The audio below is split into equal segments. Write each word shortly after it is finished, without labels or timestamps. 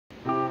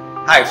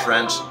Hi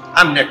friends,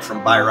 I'm Nick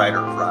from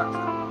Byrider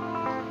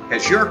Rockford.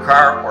 Has your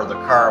car or the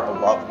car of a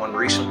loved one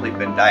recently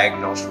been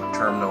diagnosed with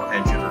terminal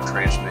engine or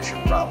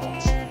transmission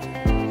problems?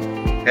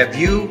 Have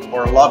you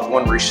or a loved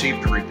one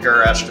received a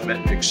repair estimate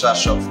in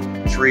excess of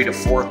 $3,000 to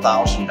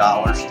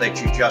 $4,000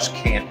 that you just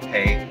can't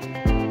pay?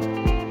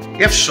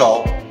 If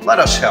so, let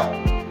us help.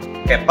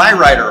 At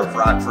Byrider of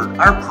Rockford,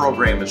 our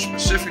program is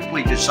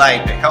specifically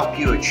designed to help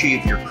you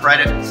achieve your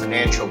credit and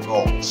financial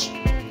goals.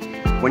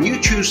 When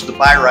you choose the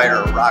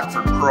Byrider of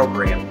Rockford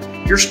program,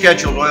 your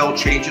scheduled oil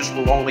changes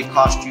will only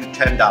cost you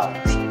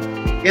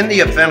 $10. In the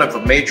event of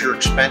a major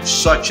expense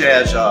such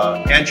as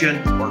engine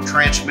or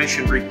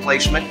transmission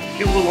replacement,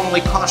 it will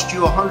only cost you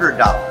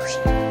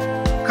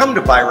 $100. Come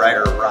to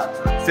Byrider of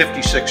Rockford,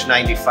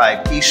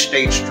 5695 East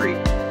State Street.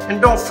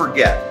 And don't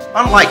forget,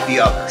 unlike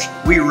the others,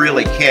 we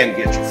really can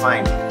get you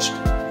financed.